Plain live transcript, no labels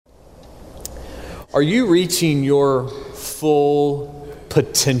Are you reaching your full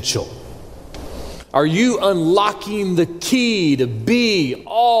potential? Are you unlocking the key to be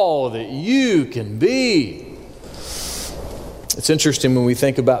all that you can be? It's interesting when we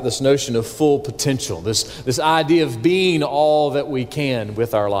think about this notion of full potential, this idea of being all that we can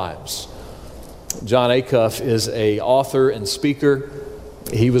with our lives. Jon Acuff is an author and speaker.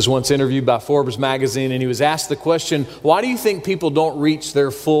 He was once interviewed by Forbes magazine, and he was asked the question, why do you think people don't reach their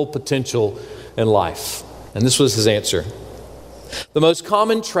full potential in life? And this was his answer. The most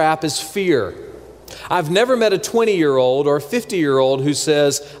common trap is fear. I've never met a 20-year-old or a 50-year-old who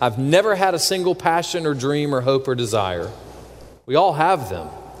says, I've never had a single passion or dream or hope or desire. We all have them.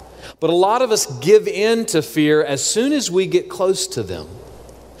 But a lot of us give in to fear as soon as we get close to them.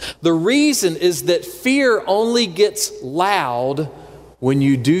 The reason is that fear only gets loud when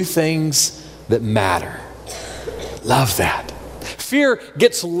you do things that matter. Love that. Fear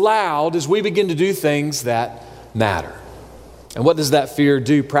gets loud as we begin to do things that matter. And what does that fear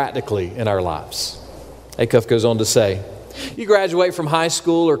do practically in our lives? Acuff goes on to say, you graduate from high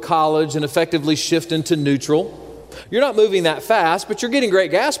school or college and effectively shift into neutral. You're not moving that fast, but you're getting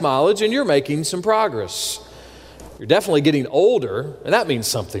great gas mileage and you're making some progress. You're definitely getting older, and that means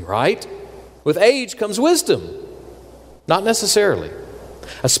something, right? With age comes wisdom. Not necessarily.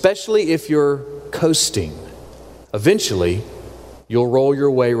 Especially if you're coasting. Eventually, you'll roll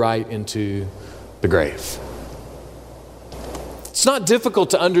your way right into the grave. It's not difficult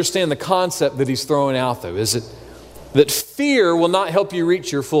to understand the concept that he's throwing out, though, is it? That fear will not help you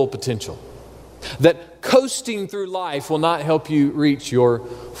reach your full potential. That coasting through life will not help you reach your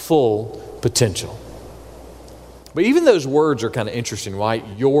full potential. But even those words are kind of interesting, right?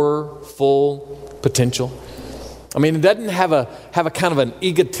 Your full potential. I mean, it doesn't have a kind of an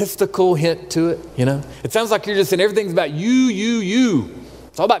egotistical hint to it, you know? It sounds like you're just saying everything's about you.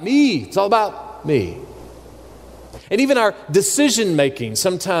 It's all about me. It's all about me. And even our decision making,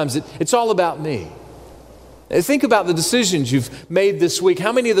 sometimes it's all about me. Think about the decisions you've made this week.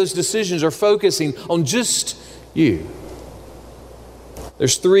 How many of those decisions are focusing on just you?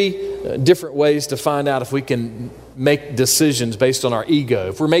 There's three different ways to find out if we can make decisions based on our ego.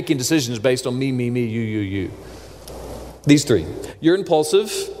 If we're making decisions based on me, you. These three. You're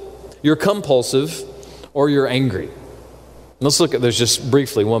impulsive, you're compulsive, or you're angry. Let's look at those just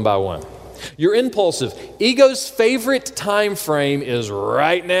briefly, one by one. You're impulsive. Ego's favorite time frame is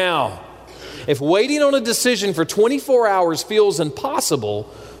right now. If waiting on a decision for 24 hours feels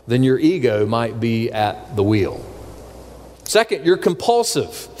impossible, then your ego might be at the wheel. Second, you're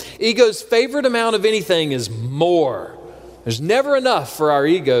compulsive. Ego's favorite amount of anything is more. There's never enough for our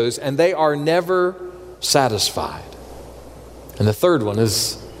egos, and they are never satisfied. And the third one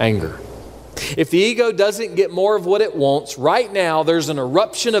is anger. If the ego doesn't get more of what it wants, right now there's an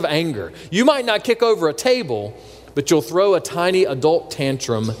eruption of anger. You might not kick over a table, but you'll throw a tiny adult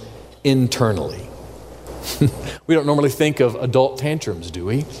tantrum internally. We don't normally think of adult tantrums, do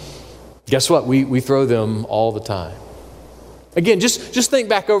we? Guess what? We throw them all the time. Again, just think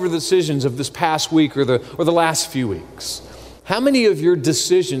back over the decisions of this past week or the last few weeks. How many of your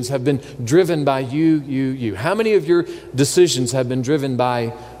decisions have been driven by you? How many of your decisions have been driven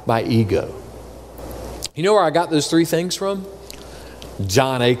by ego? You know where I got those three things from?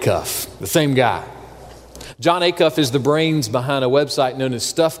 Jon Acuff, the same guy. Jon Acuff is the brains behind a website known as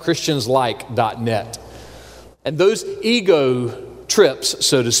stuffchristianslike.net. And those ego trips,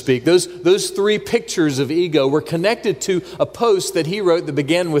 so to speak, those three pictures of ego were connected to a post that he wrote that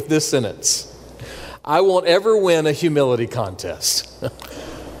began with this sentence: I won't ever win a humility contest.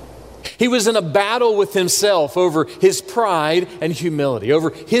 He was in a battle with himself over his pride and humility, over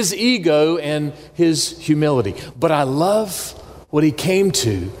his ego and his humility. But I love what he came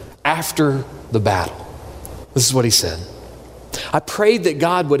to after the battle. This is what he said. I prayed that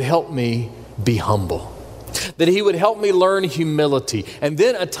God would help me be humble, that he would help me learn humility. And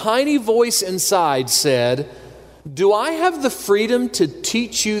then a tiny voice inside said, do I have the freedom to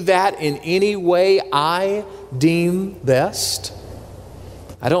teach you that in any way I deem best?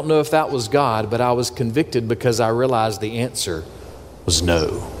 I don't know if that was God, but I was convicted because I realized the answer was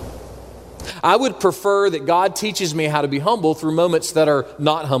no. I would prefer that God teaches me how to be humble through moments that are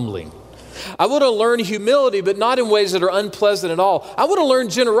not humbling. I want to learn humility, but not in ways that are unpleasant at all. I want to learn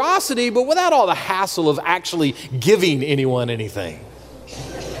generosity, but without all the hassle of actually giving anyone anything.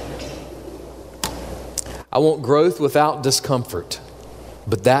 I want growth without discomfort,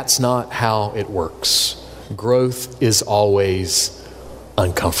 but that's not how it works. Growth is always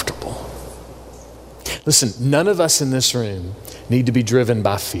uncomfortable. Listen, none of us in this room need to be driven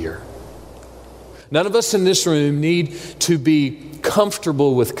by fear. None of us in this room need to be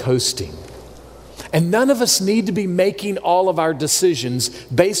comfortable with coasting. And none of us need to be making all of our decisions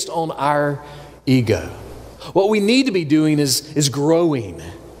based on our ego. What we need to be doing is growing.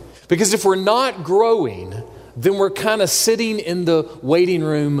 Because if we're not growing, then we're kind of sitting in the waiting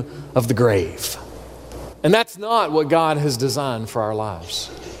room of the grave. And that's not what God has designed for our lives.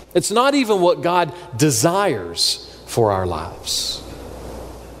 It's not even what God desires for our lives.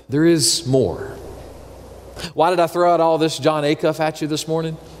 There is more. Why did I throw out all this Jon Acuff at you this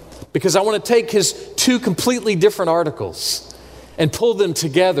morning? Because I want to take his two completely different articles and pull them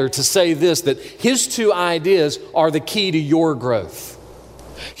together to say this, that his two ideas are the key to your growth.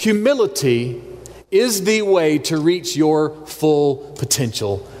 Humility is the way to reach your full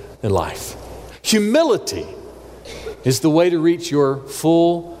potential in life. Humility is the way to reach your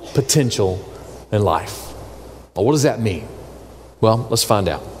full potential in life. Well, what does that mean? Well, let's find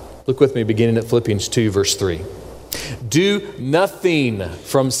out. Look with me beginning at Philippians 2, verse 3. Do nothing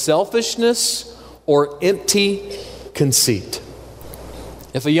from selfishness or empty conceit.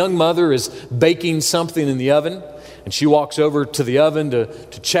 If a young mother is baking something in the oven and she walks over to the oven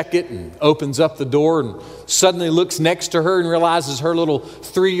to check it and opens up the door and suddenly looks next to her and realizes her little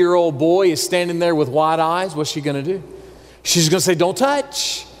 3-year-old boy is standing there with wide eyes, what's she going to do? She's going to say, don't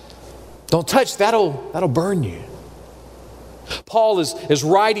touch. Don't touch. That'll burn you. Paul is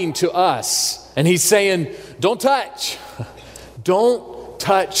writing to us and he's saying, don't touch. Don't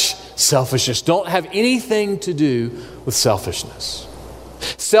touch selfishness. Don't have anything to do with selfishness.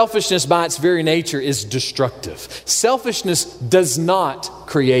 Selfishness by its very nature is destructive. Selfishness does not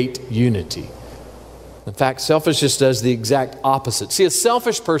create unity. In fact, selfishness does the exact opposite. See, a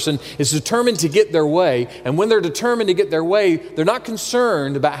selfish person is determined to get their way, and when they're determined to get their way, they're not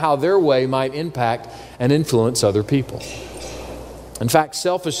concerned about how their way might impact and influence other people. In fact,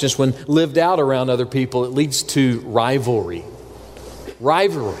 selfishness, when lived out around other people, it leads to rivalry.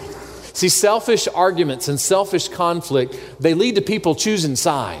 Rivalry. See, selfish arguments and selfish conflict, they lead to people choosing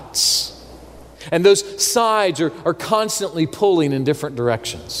sides. And those sides are constantly pulling in different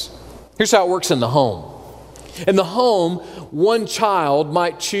directions. Here's how it works in the home. In the home, one child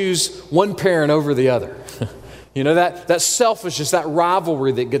might choose one parent over the other. You know, that selfishness, that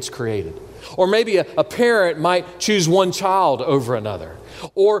rivalry that gets created. Or maybe a parent might choose one child over another.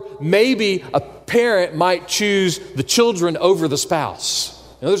 Or maybe a parent might choose the children over the spouse.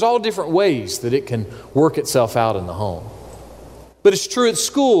 You know, there's all different ways that it can work itself out in the home. But it's true at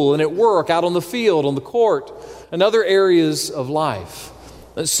school and at work, out on the field, on the court, and other areas of life.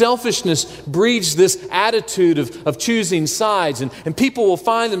 Selfishness breeds this attitude of choosing sides, and people will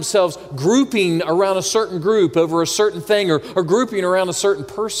find themselves grouping around a certain group over a certain thing or grouping around a certain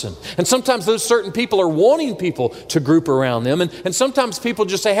person. And sometimes those certain people are wanting people to group around them, and sometimes people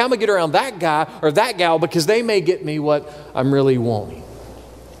just say, how am I going to get around that guy or that gal because they may get me what I'm really wanting.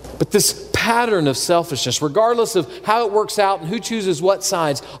 But this pattern of selfishness, regardless of how it works out and who chooses what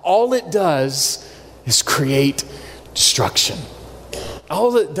sides, all it does is create destruction.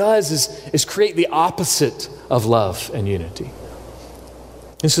 All it does is create the opposite of love and unity.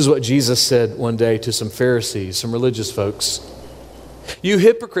 This is what Jesus said one day to some Pharisees, some religious folks. You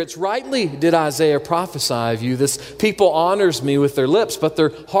hypocrites, rightly did Isaiah prophesy of you. This people honors me with their lips, but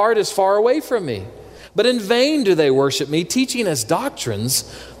their heart is far away from me. But in vain do they worship me, teaching as doctrines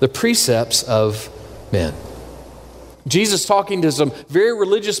the precepts of men. Jesus, talking to some very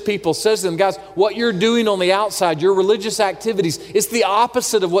religious people, says to them, guys, what you're doing on the outside, your religious activities, it's the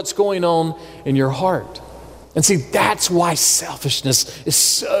opposite of what's going on in your heart. And see, that's why selfishness is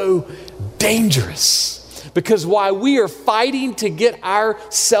so dangerous. Because while we are fighting to get our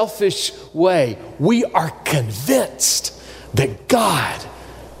selfish way, we are convinced that God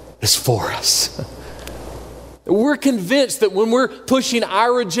is for us. We're convinced that when we're pushing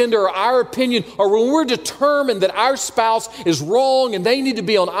our agenda or our opinion, or when we're determined that our spouse is wrong and they need to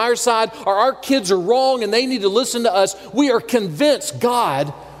be on our side, or our kids are wrong and they need to listen to us, we are convinced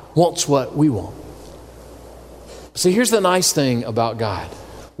God wants what we want. See, here's the nice thing about God.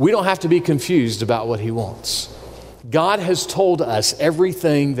 We don't have to be confused about what He wants. God has told us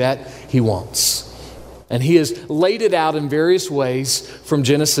everything that He wants. And He has laid it out in various ways from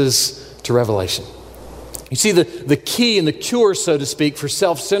Genesis to Revelation. You see, the key and the cure, so to speak, for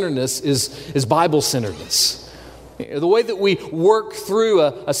self-centeredness is Bible-centeredness. The way that we work through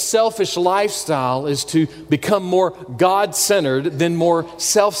a selfish lifestyle is to become more God-centered than more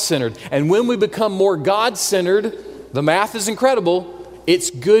self-centered. And when we become more God-centered, the math is incredible, it's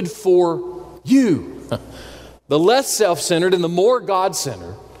good for you. The less self-centered and the more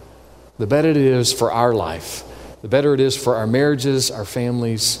God-centered, the better it is for our life. The better it is for our marriages, our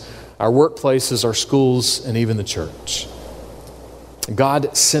families, our workplaces, our schools, and even the church.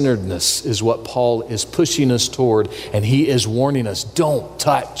 God-centeredness is what Paul is pushing us toward, and he is warning us, don't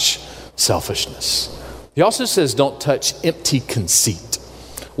touch selfishness. He also says, don't touch empty conceit.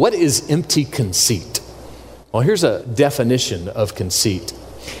 What is empty conceit? Well, here's a definition of conceit.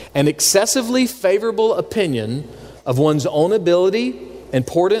 An excessively favorable opinion of one's own ability,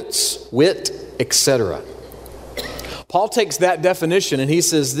 importance, wit, etc. Paul takes that definition and he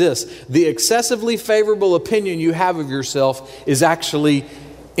says this: the excessively favorable opinion you have of yourself is actually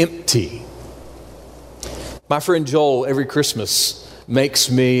empty. My friend Joel, every Christmas,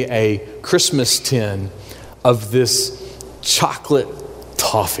 makes me a Christmas tin of this chocolate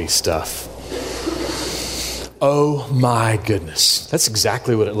toffee stuff. Oh my goodness. That's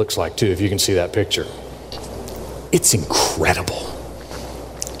exactly what it looks like too, if you can see that picture. It's incredible.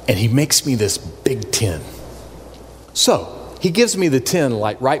 And he makes me this big tin. So he gives me the tin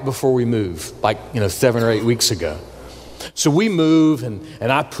like right before we move, 7 or 8 weeks ago. So we move and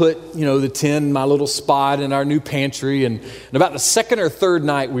I put, the tin in my little spot in our new pantry. And about the second or third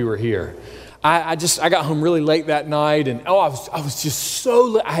night we were here, I got home really late that night and I was just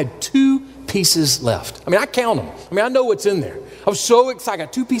so, I had 2 pieces left. I count them. I know what's in there. I was so excited. I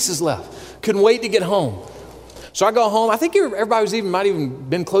got 2 pieces left. Couldn't wait to get home. So I go home. I think everybody might even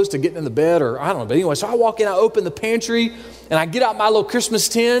been close to getting in the bed, or I don't know. But anyway, so I walk in, I open the pantry, and I get out my little Christmas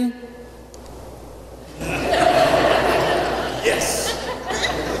tin. Yes.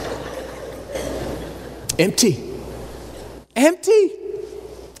 Empty.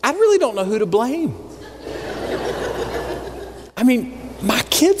 I really don't know who to blame. My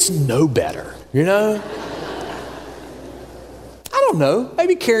kids know better, I don't know.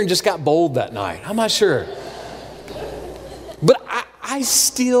 Maybe Karen just got bold that night. I'm not sure. But I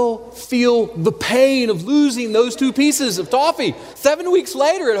still feel the pain of losing those 2 pieces of toffee. 7 weeks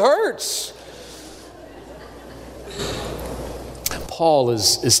later, it hurts. Paul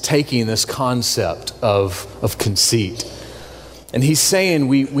is taking this concept of conceit. And he's saying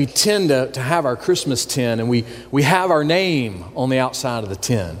we tend to have our Christmas tin and we have our name on the outside of the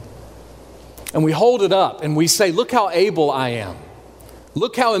tin. And we hold it up and we say, look how able I am.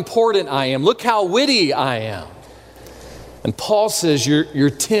 Look how important I am. Look how witty I am. And Paul says your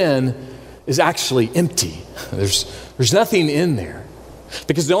tin is actually empty. There's nothing in there.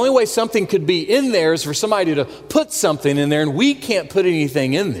 Because the only way something could be in there is for somebody to put something in there, and we can't put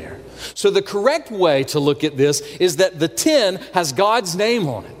anything in there. So the correct way to look at this is that the tin has God's name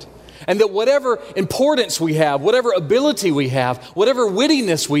on it. And that whatever importance we have, whatever ability we have, whatever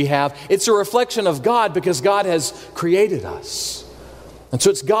wittiness we have, it's a reflection of God because God has created us. And so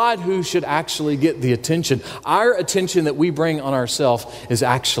it's God who should actually get the attention. Our attention that we bring on ourselves is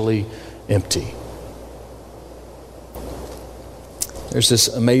actually empty. There's this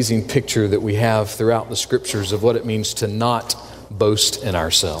amazing picture that we have throughout the scriptures of what it means to not boast in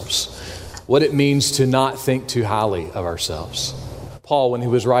ourselves. What it means to not think too highly of ourselves. Paul, when he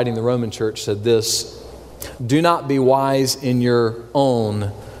was writing the Roman church, said this: do not be wise in your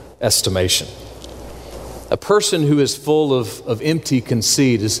own estimation. A person who is full of empty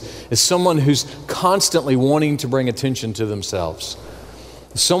conceit is someone who's constantly wanting to bring attention to themselves.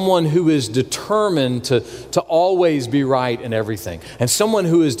 Someone who is determined to always be right in everything. And someone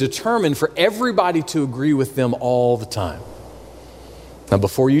who is determined for everybody to agree with them all the time. Now,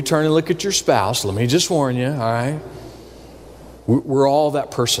 before you turn and look at your spouse, let me just warn you, all right? We're all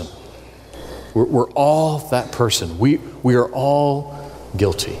that person. We're all that person. We are all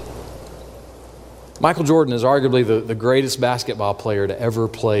guilty. Michael Jordan is arguably the greatest basketball player to ever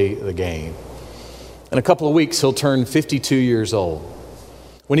play the game. In a couple of weeks, he'll turn 52 years old.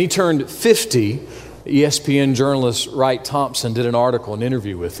 When he turned 50, ESPN journalist Wright Thompson did an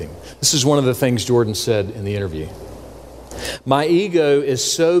interview with him. This is one of the things Jordan said in the interview. My ego is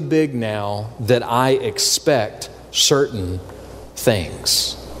so big now that I expect certain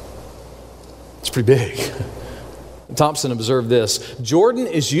things. It's pretty big. Thompson observed this: Jordan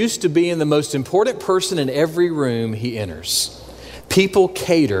is used to being the most important person in every room he enters. People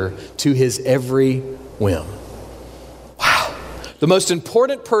cater to his every whim. Wow. The most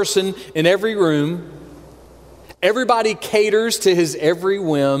important person in every room. Everybody caters to his every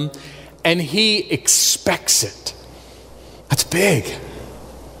whim, and he expects it. That's big.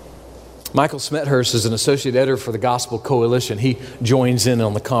 Michael Smethurst is an associate editor for the Gospel Coalition. He joins in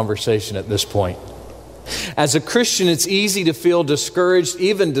on the conversation at this point. As a Christian, it's easy to feel discouraged,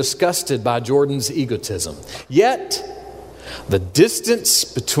 even disgusted by Jordan's egotism. Yet, the distance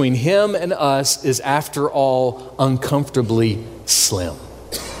between him and us is, after all, uncomfortably slim.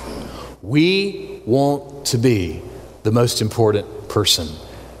 We want to be the most important person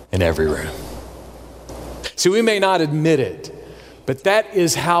in every room. See, we may not admit it, But that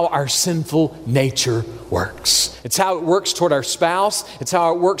is how our sinful nature works. It's how it works toward our spouse. It's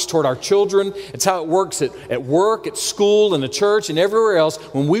how it works toward our children. It's how it works at work, at school, in the church, and everywhere else.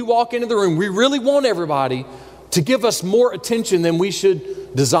 When we walk into the room, we really want everybody to give us more attention than we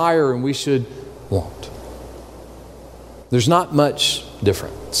should desire and we should want. There's not much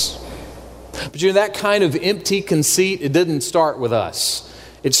difference. But that kind of empty conceit, it didn't start with us.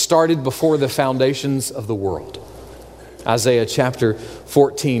 It started before the foundations of the world. Isaiah chapter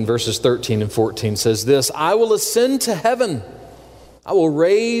 14, verses 13 and 14 says this, I will ascend to heaven. I will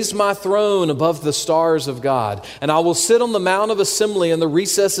raise my throne above the stars of God, and I will sit on the mount of assembly in the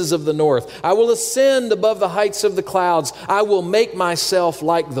recesses of the north. I will ascend above the heights of the clouds. I will make myself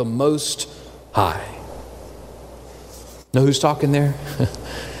like the Most High. Know who's talking there?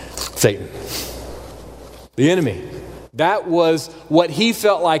 Satan. The enemy. That was what he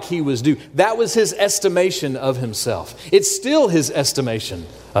felt like he was due. That was his estimation of himself. It's still his estimation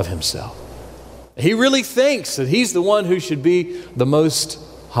of himself. He really thinks that he's the one who should be the Most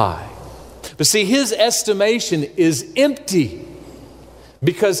High. But see, his estimation is empty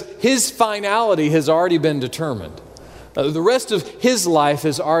because his finality has already been determined. The rest of his life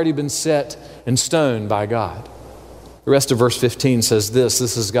has already been set in stone by God. The rest of verse 15 says this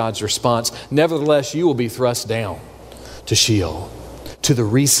is God's response. Nevertheless, you will be thrust down to Sheol, to the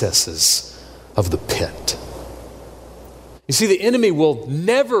recesses of the pit. You see, the enemy will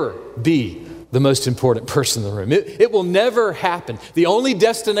never be the most important person in the room. It will never happen. The only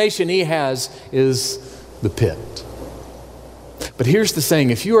destination he has is the pit. But here's the thing,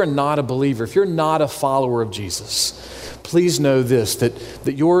 if you are not a believer, if you're not a follower of Jesus, please know this,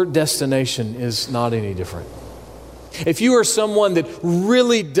 that your destination is not any different. If you are someone that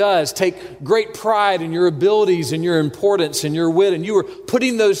really does take great pride in your abilities and your importance and your wit, and you are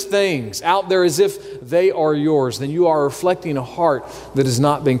putting those things out there as if they are yours, then you are reflecting a heart that has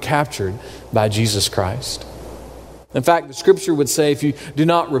not been captured by Jesus Christ. In fact, the scripture would say if you do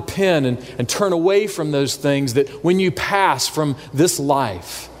not repent and turn away from those things, that when you pass from this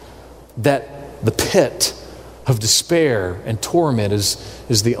life, that the pit of despair and torment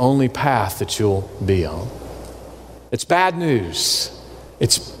is the only path that you'll be on. It's bad news.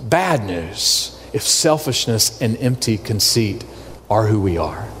 It's bad news if selfishness and empty conceit are who we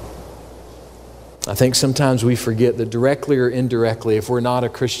are. I think sometimes we forget that directly or indirectly, if we're not a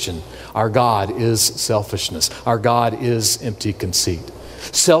Christian, our God is selfishness. Our God is empty conceit.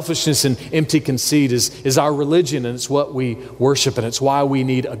 Selfishness and empty conceit is our religion, and it's what we worship, and it's why we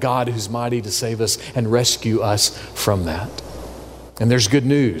need a God who's mighty to save us and rescue us from that. And there's good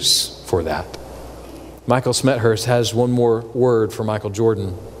news for that. Michael Smethurst has one more word for Michael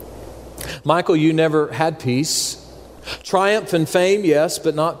Jordan. Michael, you never had peace. Triumph and fame, yes,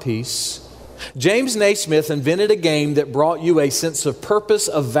 but not peace. James Naismith invented a game that brought you a sense of purpose,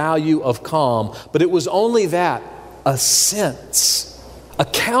 of value, of calm, but it was only that, a sense, a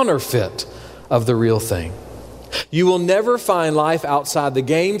counterfeit of the real thing. You will never find life outside the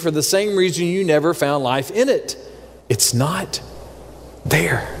game for the same reason you never found life in it. It's not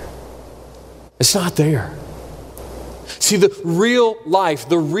there. It's not there. See, the real life,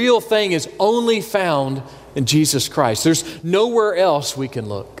 the real thing is only found in Jesus Christ. There's nowhere else we can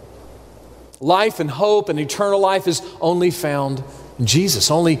look. Life and hope and eternal life is only found in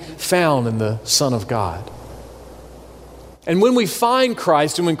Jesus, only found in the Son of God. And when we find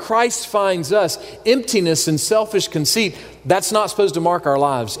Christ and when Christ finds us, emptiness and selfish conceit, that's not supposed to mark our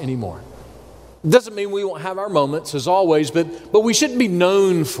lives anymore. It doesn't mean we won't have our moments as always, but we shouldn't be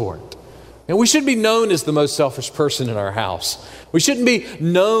known for it. And we shouldn't be known as the most selfish person in our house. We shouldn't be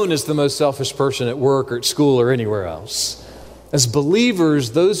known as the most selfish person at work or at school or anywhere else. As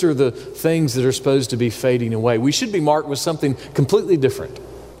believers, those are the things that are supposed to be fading away. We should be marked with something completely different.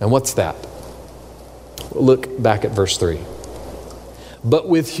 And what's that? Look back at verse 3. But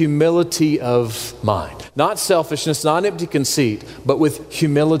with humility of mind. Not selfishness, not empty conceit, but with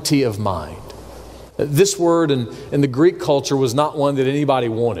humility of mind. This word in the Greek culture was not one that anybody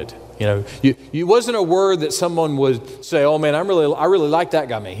wanted. You know, it wasn't a word that someone would say, "Oh man, I really like that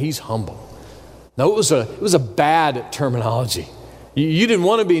guy. Man, he's humble." No, it was a bad terminology. You didn't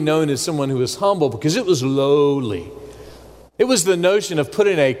want to be known as someone who was humble because it was lowly. It was the notion of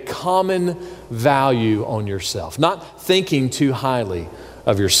putting a common value on yourself, not thinking too highly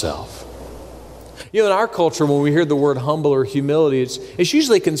of yourself. You know, in our culture, when we hear the word humble or humility, it's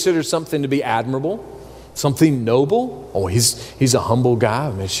usually considered something to be admirable. Something noble. Oh, he's a humble guy.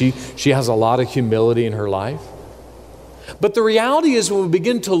 I mean, she has a lot of humility in her life. But the reality is when we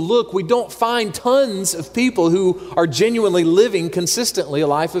begin to look, we don't find tons of people who are genuinely living consistently a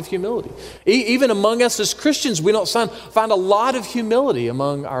life of humility. Even among us as Christians, we don't find a lot of humility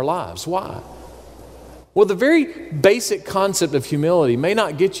among our lives. Why? Well, the very basic concept of humility may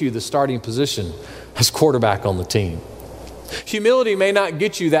not get you the starting position as quarterback on the team. Humility may not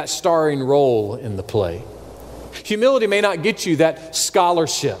get you that starring role in the play. Humility may not get you that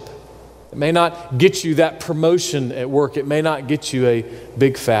scholarship. It may not get you that promotion at work. It may not get you a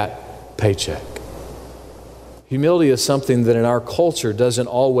big fat paycheck. Humility is something that in our culture doesn't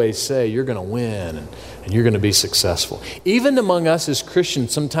always say you're going to win and you're going to be successful. Even among us as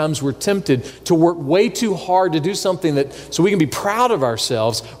Christians, sometimes we're tempted to work way too hard to do something so we can be proud of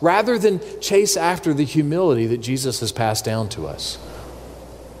ourselves rather than chase after the humility that Jesus has passed down to us.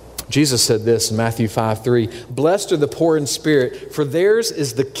 Jesus said this in Matthew 5:3, "Blessed are the poor in spirit, for theirs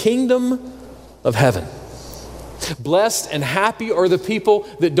is the kingdom of heaven." Blessed and happy are the people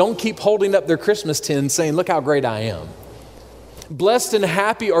that don't keep holding up their Christmas tins saying, "Look how great I am." Blessed and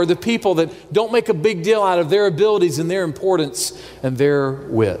happy are the people that don't make a big deal out of their abilities and their importance and their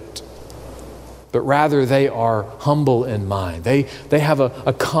wit. But rather they are humble in mind. They have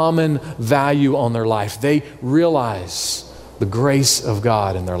a common value on their life. They realize the grace of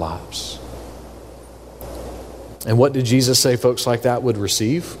God in their lives. And what did Jesus say folks like that would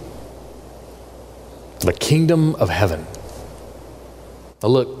receive? The kingdom of heaven. Now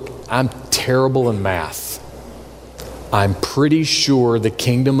look, I'm terrible in math. I'm pretty sure the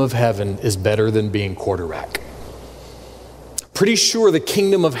kingdom of heaven is better than being quarterback. Pretty sure the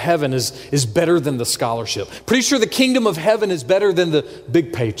kingdom of heaven is better than the scholarship. Pretty sure the kingdom of heaven is better than the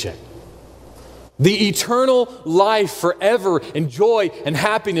big paycheck. The eternal life forever and joy and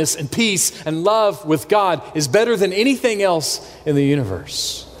happiness and peace and love with God is better than anything else in the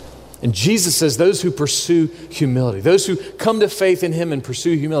universe. And Jesus says those who pursue humility, those who come to faith in Him and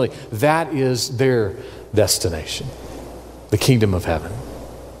pursue humility, that is their destination, the kingdom of heaven.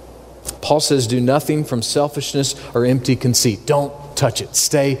 Paul says, do nothing from selfishness or empty conceit. Don't touch it.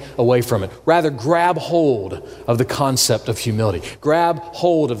 Stay away from it. Rather, grab hold of the concept of humility. Grab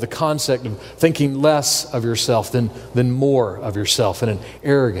hold of the concept of thinking less of yourself than more of yourself in an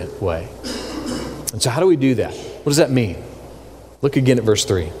arrogant way. And so how do we do that? What does that mean? Look again at verse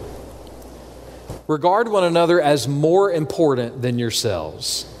 3. Regard one another as more important than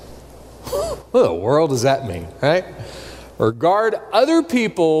yourselves. What in the world does that mean, right? Regard other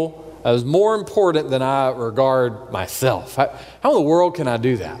people as more important than I regard myself. How in the world can I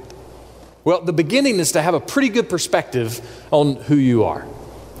do that? Well, the beginning is to have a pretty good perspective on who you are.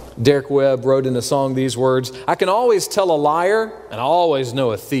 Derek Webb wrote in a song these words, "I can always tell a liar and I always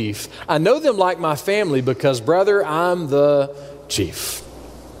know a thief. I know them like my family because, brother, I'm the chief."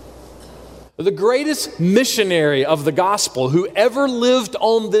 The greatest missionary of the gospel who ever lived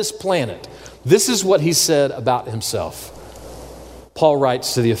on this planet, this is what he said about himself. Paul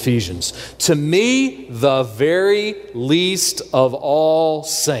writes to the Ephesians, "To me, the very least of all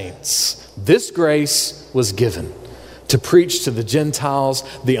saints, this grace was given to preach to the Gentiles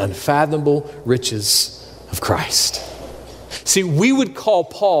the unfathomable riches of Christ." See, we would call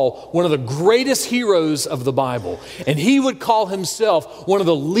Paul one of the greatest heroes of the Bible, and he would call himself one of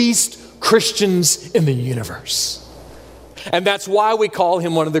the least Christians in the universe. And that's why we call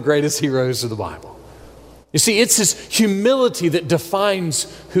him one of the greatest heroes of the Bible. You see, it's his humility that defines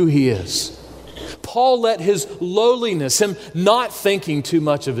who he is. Paul let his lowliness, him not thinking too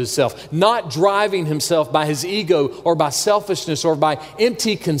much of himself, not driving himself by his ego or by selfishness or by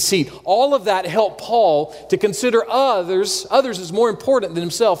empty conceit, all of that helped Paul to consider others as more important than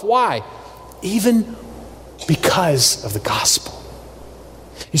himself. Why? Even because of the gospel.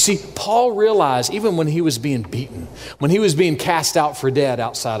 You see, Paul realized even when he was being beaten, when he was being cast out for dead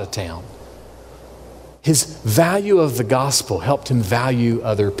outside of town, his value of the gospel helped him value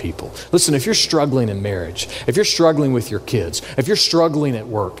other people. Listen, if you're struggling in marriage, if you're struggling with your kids, if you're struggling at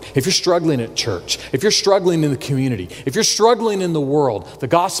work, if you're struggling at church, if you're struggling in the community, if you're struggling in the world, the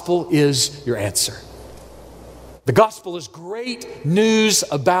gospel is your answer. The gospel is great news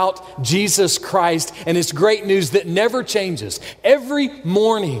about Jesus Christ, and it's great news that never changes. Every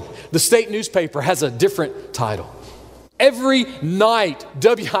morning, the state newspaper has a different title. Every night,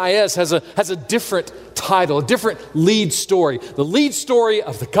 WIS has a different title, a different lead story. The lead story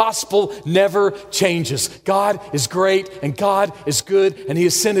of the gospel never changes. God is great and God is good, and He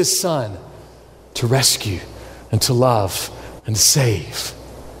has sent His Son to rescue and to love and to save.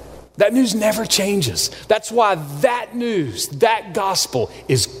 That news never changes. That's why that news, that gospel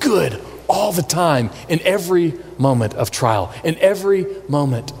is good all the time, in every moment of trial, in every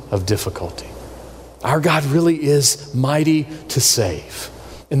moment of difficulty. Our God really is mighty to save.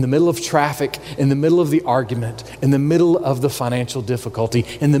 In the middle of traffic, in the middle of the argument, in the middle of the financial difficulty,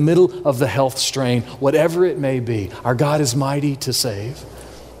 in the middle of the health strain, whatever it may be, our God is mighty to save.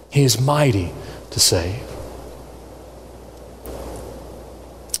 He is mighty to save.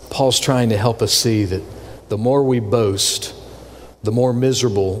 Paul's trying to help us see that the more we boast, the more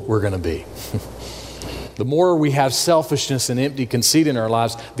miserable we're going to be. The more we have selfishness and empty conceit in our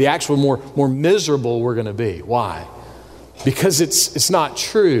lives, the actual more miserable we're going to be. Why? Because it's not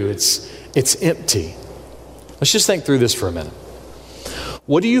true. It's empty. Let's just think through this for a minute.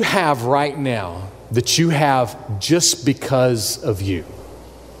 What do you have right now that you have just because of you?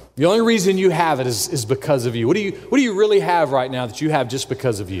 The only reason you have it is because of you. What do you really have right now that you have just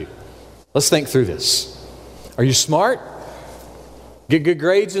because of you? Let's think through this. Are you smart? Get good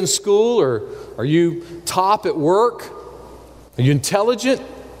grades in school? Or are you top at work? Are you intelligent?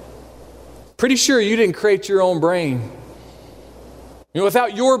 Pretty sure you didn't create your own brain.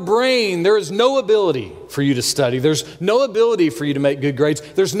 Without your brain, there is no ability for you to study. There's no ability for you to make good grades.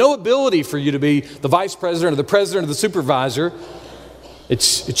 There's no ability for you to be the vice president or the president or the supervisor.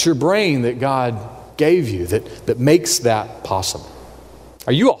 It's your brain that God gave you that makes that possible.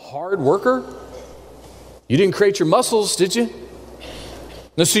 Are you a hard worker? You didn't create your muscles, did you?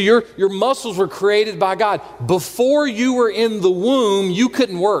 No, so your muscles were created by God. Before you were in the womb, you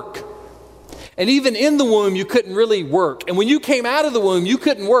couldn't work. And even in the womb, you couldn't really work. And when you came out of the womb, you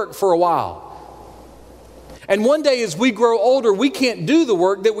couldn't work for a while. And one day as we grow older, we can't do the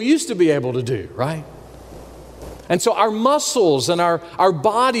work that we used to be able to do, right? And so our muscles and our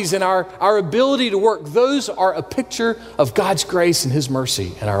bodies and our ability to work, those are a picture of God's grace and His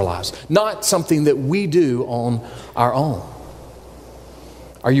mercy in our lives, not something that we do on our own.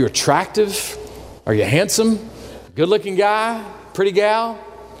 Are you attractive? Are you handsome? Good-looking guy? Pretty gal?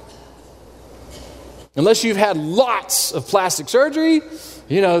 Unless you've had lots of plastic surgery,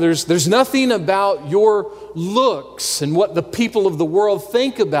 there's nothing about your looks and what the people of the world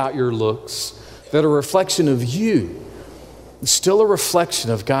think about your looks that are a reflection of you. It's still a reflection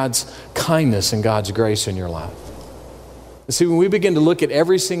of God's kindness and God's grace in your life. And see, when we begin to look at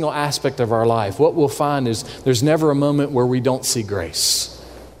every single aspect of our life, what we'll find is there's never a moment where we don't see grace.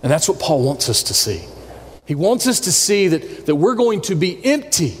 And that's what Paul wants us to see. He wants us to see that we're going to be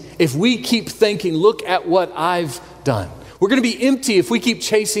empty if we keep thinking, look at what I've done. We're going to be empty if we keep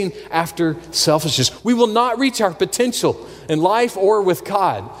chasing after selfishness. We will not reach our potential in life or with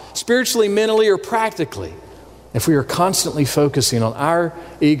God, spiritually, mentally, or practically, if we are constantly focusing on our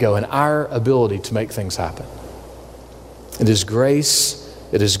ego and our ability to make things happen. It is grace,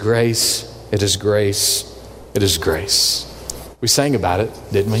 it is grace, it is grace, it is grace. We sang about it,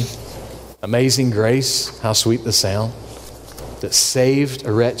 didn't we? Amazing grace, how sweet the sound that saved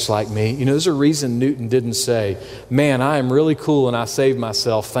a wretch like me. There's a reason Newton didn't say, man, I am really cool and I saved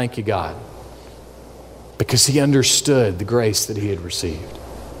myself, thank you, God. Because he understood the grace that he had received.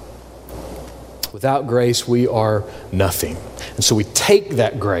 Without grace, we are nothing. And so we take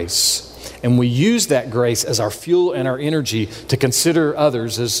that grace and we use that grace as our fuel and our energy to consider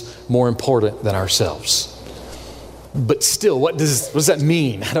others as more important than ourselves. But still, what does that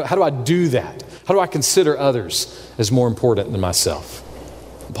mean? How do I do that? How do I consider others as more important than myself?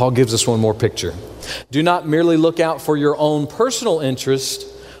 Paul gives us one more picture. Do not merely look out for your own personal interest,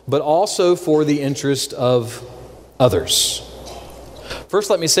 but also for the interest of others. First,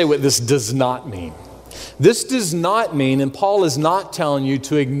 let me say what this does not mean. This does not mean, and Paul is not telling you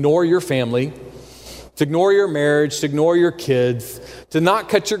to ignore your family, to ignore your marriage, to ignore your kids, to not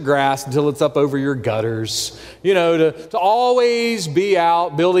cut your grass until it's up over your gutters, to always be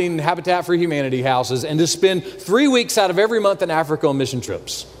out building Habitat for Humanity houses and to spend 3 weeks out of every month in Africa on mission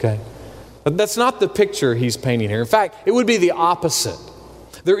trips, okay? But that's not the picture he's painting here. In fact, it would be the opposite.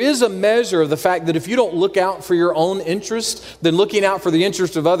 There is a measure of the fact that if you don't look out for your own interest, then looking out for the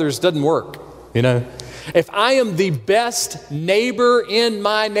interest of others doesn't work, If I am the best neighbor in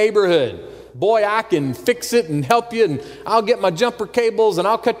my neighborhood, boy, I can fix it and help you, and I'll get my jumper cables and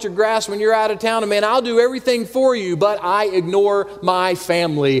I'll cut your grass when you're out of town, and man, I'll do everything for you, but I ignore my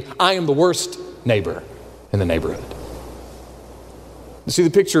family. I am the worst neighbor in the neighborhood. You see, the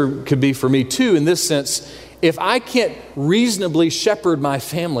picture could be for me too, in this sense, if I can't reasonably shepherd my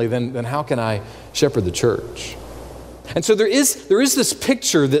family, then how can I shepherd the church? And so there is this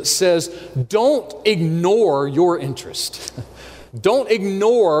picture that says, don't ignore your interest. Don't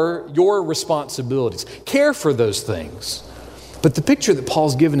ignore your responsibilities. Care for those things. But the picture that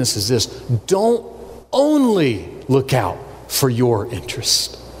Paul's given us is this: don't only look out for your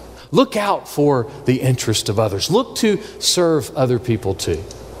interest. Look out for the interest of others. Look to serve other people too.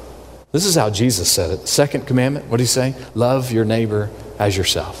 This is how Jesus said it. The second commandment, what did he say? Love your neighbor as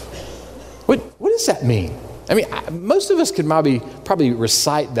yourself. What does that mean? I mean, most of us could probably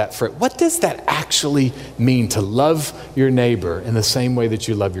recite that phrase. What does that actually mean, to love your neighbor in the same way that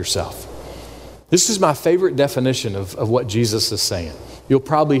you love yourself? This is my favorite definition of what Jesus is saying. You'll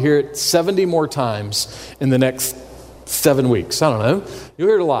probably hear it 70 more times in the next 7 weeks. I don't know. You'll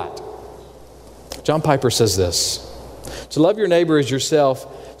hear it a lot. John Piper says this: to love your neighbor as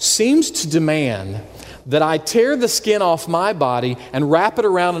yourself seems to demand that I tear the skin off my body and wrap it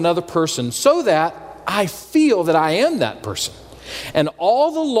around another person so that I feel that I am that person. And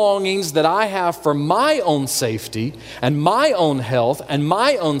all the longings that I have for my own safety and my own health and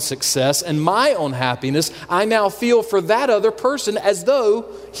my own success and my own happiness, I now feel for that other person as though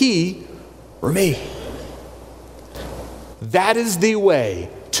he were me. That is the way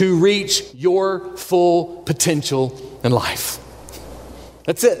to reach your full potential in life.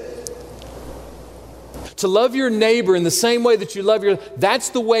 That's it. To love your neighbor in the same way that you love that's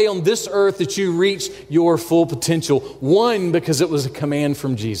the way on this earth that you reach your full potential. One, because it was a command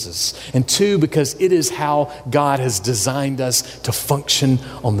from Jesus. And two, because it is how God has designed us to function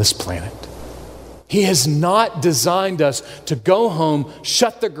on this planet. He has not designed us to go home,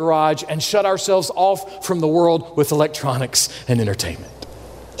 shut the garage, and shut ourselves off from the world with electronics and entertainment.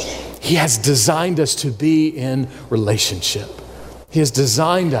 He has designed us to be in relationship. He has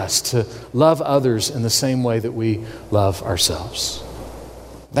designed us to love others in the same way that we love ourselves.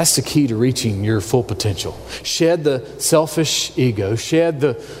 That's the key to reaching your full potential. Shed the selfish ego, shed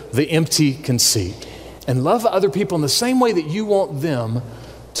the empty conceit, and love other people in the same way that you want them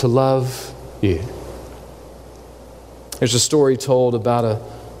to love you. There's a story told about a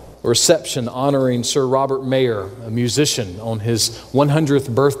reception honoring Sir Robert Mayer, a musician, on his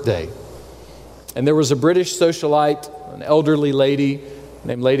 100th birthday. And there was a British socialite, an elderly lady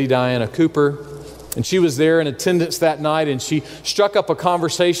named Lady Diana Cooper, and she was there in attendance that night, and she struck up a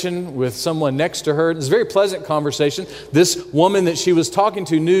conversation with someone next to her. It was a very pleasant conversation. This woman that she was talking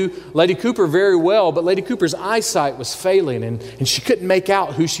to knew Lady Cooper very well, but Lady Cooper's eyesight was failing, and she couldn't make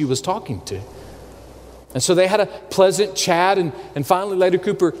out who she was talking to. And so they had a pleasant chat, and finally Lady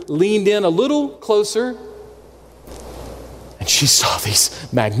Cooper leaned in a little closer, and she saw these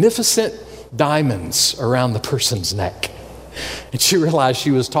magnificent diamonds around the person's neck. And she realized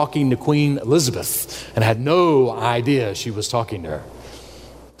she was talking to Queen Elizabeth and had no idea she was talking to her.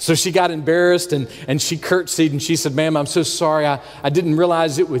 So she got embarrassed and she curtsied and she said, "Ma'am, I'm so sorry. I didn't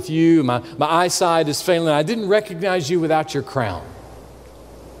realize it with you. My eyesight is failing. I didn't recognize you without your crown."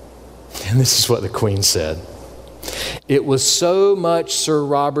 And this is what the Queen said: "It was so much Sir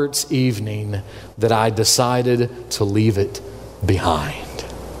Robert's evening that I decided to leave it behind."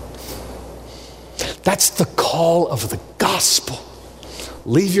 That's the call of the gospel.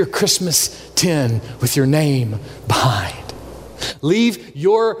 Leave your Christmas tin with your name behind. Leave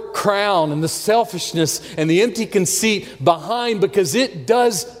your crown and the selfishness and the empty conceit behind, because it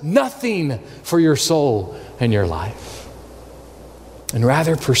does nothing for your soul and your life. And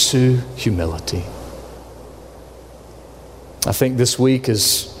rather pursue humility. I think this week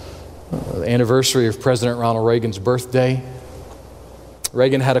is the anniversary of President Ronald Reagan's birthday.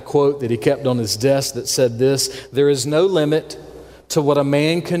 Reagan had a quote that he kept on his desk that said this: "There is no limit to what a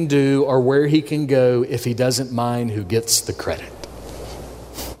man can do or where he can go if he doesn't mind who gets the credit."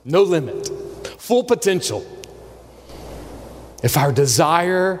 No limit. Full potential. If our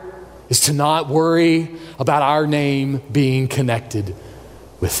desire is to not worry about our name being connected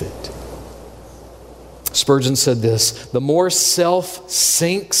with it. Spurgeon said this: "The more self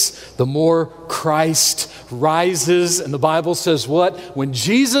sinks, the more Christ rises." And the Bible says what? When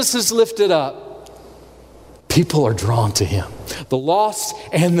Jesus is lifted up, people are drawn to him. The lost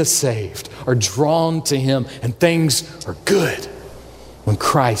and the saved are drawn to him, and things are good when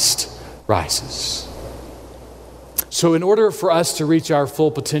Christ rises. So in order for us to reach our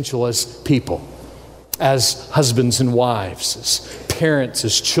full potential as people, as husbands and wives, as parents,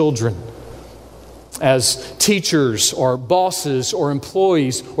 as children, as teachers or bosses or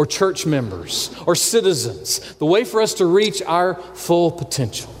employees or church members or citizens, the way for us to reach our full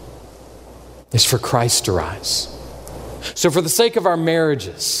potential is for Christ to rise. So for the sake of our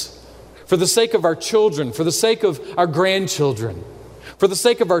marriages, for the sake of our children, for the sake of our grandchildren, for the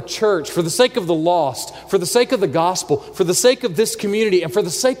sake of our church, for the sake of the lost, for the sake of the gospel, for the sake of this community, and for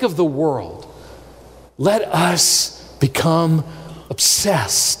the sake of the world, let us become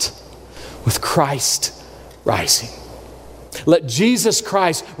obsessed with Christ rising. Let Jesus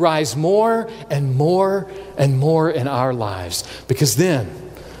Christ rise more and more and more in our lives, because then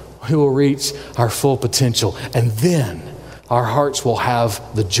we will reach our full potential, and then our hearts will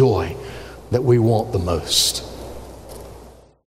have the joy that we want the most.